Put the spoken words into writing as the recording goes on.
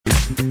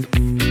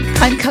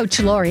I'm Coach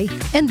Lori,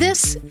 and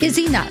this is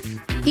Enough.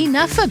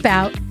 Enough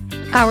about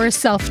our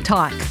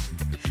self-talk.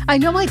 I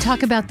know I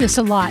talk about this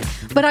a lot,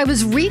 but I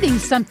was reading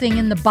something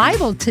in the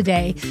Bible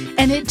today,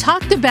 and it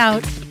talked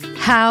about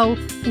how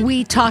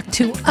we talk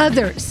to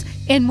others.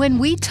 And when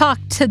we talk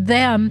to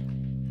them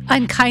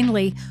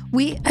unkindly,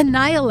 we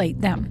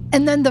annihilate them.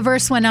 And then the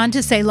verse went on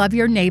to say, love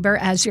your neighbor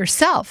as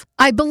yourself.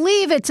 I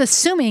believe it's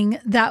assuming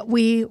that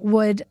we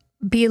would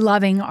be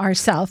loving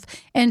ourselves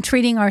and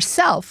treating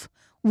ourselves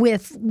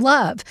with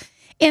love.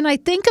 And I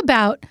think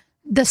about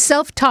the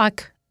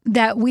self-talk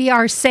that we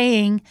are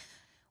saying.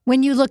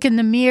 When you look in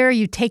the mirror,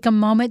 you take a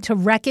moment to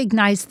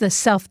recognize the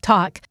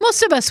self-talk.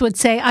 Most of us would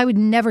say, I would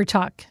never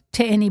talk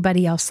to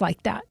anybody else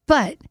like that.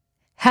 But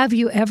have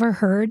you ever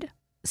heard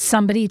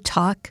somebody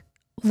talk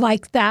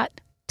like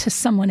that to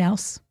someone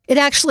else? It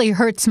actually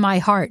hurts my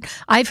heart.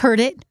 I've heard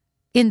it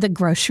in the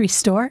grocery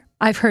store.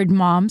 I've heard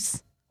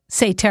moms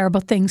say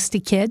terrible things to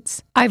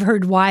kids. I've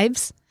heard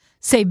wives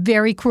say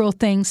very cruel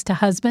things to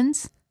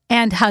husbands,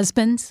 and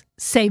husbands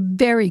say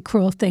very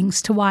cruel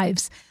things to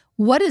wives.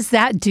 What does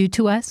that do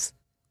to us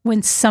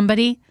when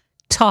somebody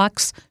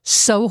talks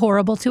so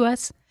horrible to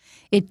us?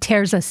 It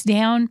tears us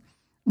down.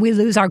 We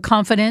lose our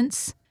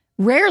confidence.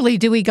 Rarely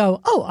do we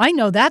go, oh, I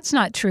know that's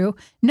not true.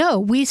 No,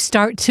 we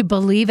start to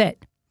believe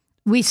it.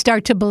 We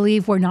start to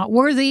believe we're not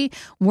worthy,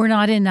 we're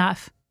not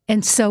enough.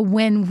 And so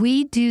when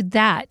we do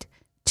that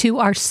to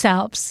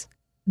ourselves,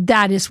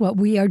 that is what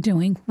we are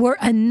doing. We're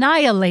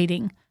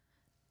annihilating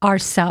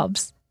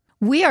ourselves.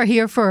 We are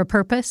here for a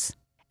purpose,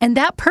 and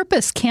that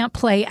purpose can't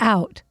play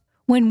out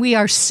when we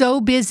are so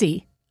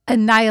busy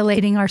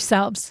annihilating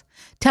ourselves,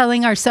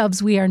 telling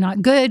ourselves we are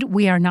not good,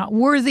 we are not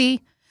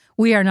worthy,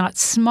 we are not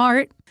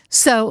smart.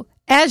 So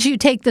as you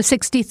take the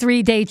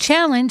 63-day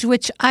challenge,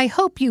 which I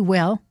hope you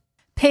will,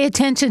 pay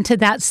attention to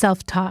that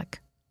self-talk.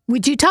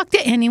 Would you talk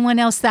to anyone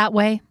else that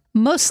way?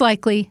 Most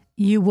likely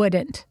you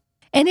wouldn't.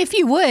 And if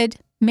you would,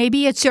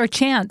 maybe it's your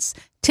chance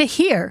to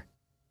hear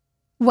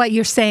what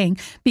you're saying,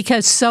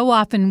 because so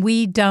often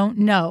we don't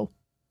know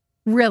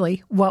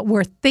really what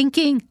we're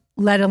thinking,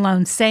 let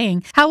alone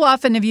saying. How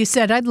often have you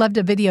said, I'd love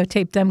to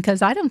videotape them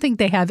because I don't think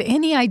they have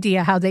any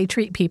idea how they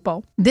treat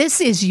people?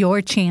 This is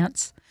your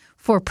chance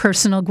for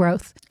personal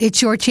growth.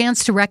 It's your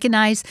chance to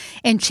recognize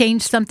and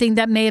change something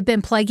that may have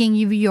been plaguing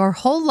you your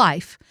whole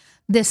life,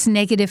 this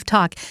negative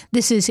talk.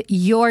 This is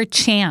your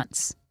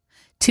chance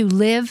to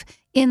live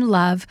in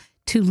love,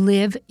 to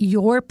live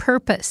your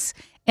purpose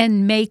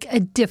and make a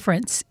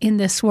difference in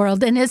this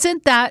world. And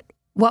isn't that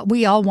what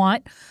we all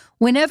want?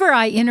 Whenever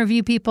I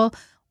interview people,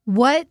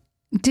 what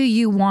do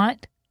you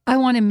want? I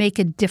want to make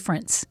a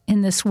difference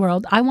in this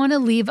world. I want to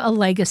leave a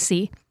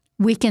legacy.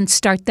 We can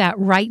start that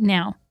right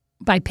now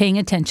by paying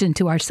attention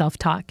to our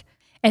self-talk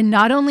and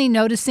not only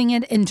noticing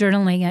it and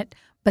journaling it,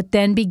 but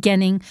then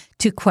beginning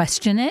to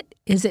question it.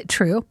 Is it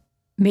true?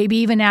 Maybe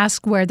even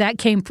ask where that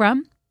came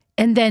from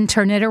and then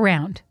turn it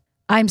around.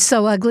 I'm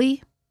so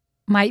ugly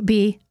might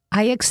be,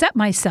 I accept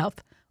myself,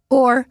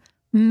 or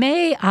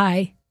may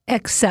I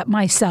accept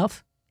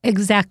myself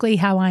exactly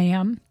how I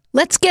am?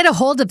 Let's get a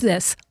hold of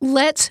this.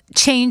 Let's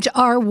change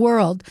our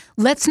world.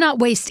 Let's not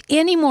waste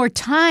any more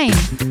time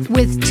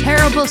with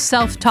terrible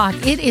self-talk.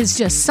 It is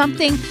just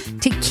something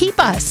to keep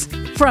us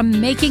from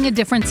making a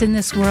difference in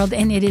this world,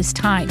 and it is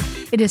time.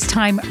 It is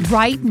time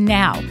right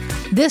now.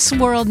 This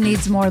world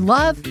needs more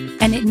love,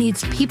 and it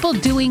needs people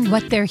doing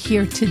what they're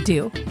here to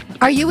do.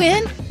 Are you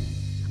in?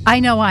 I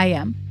know I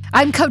am.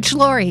 I'm Coach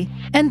Lori,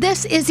 and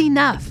this is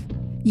Enough.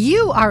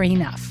 You are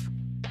enough.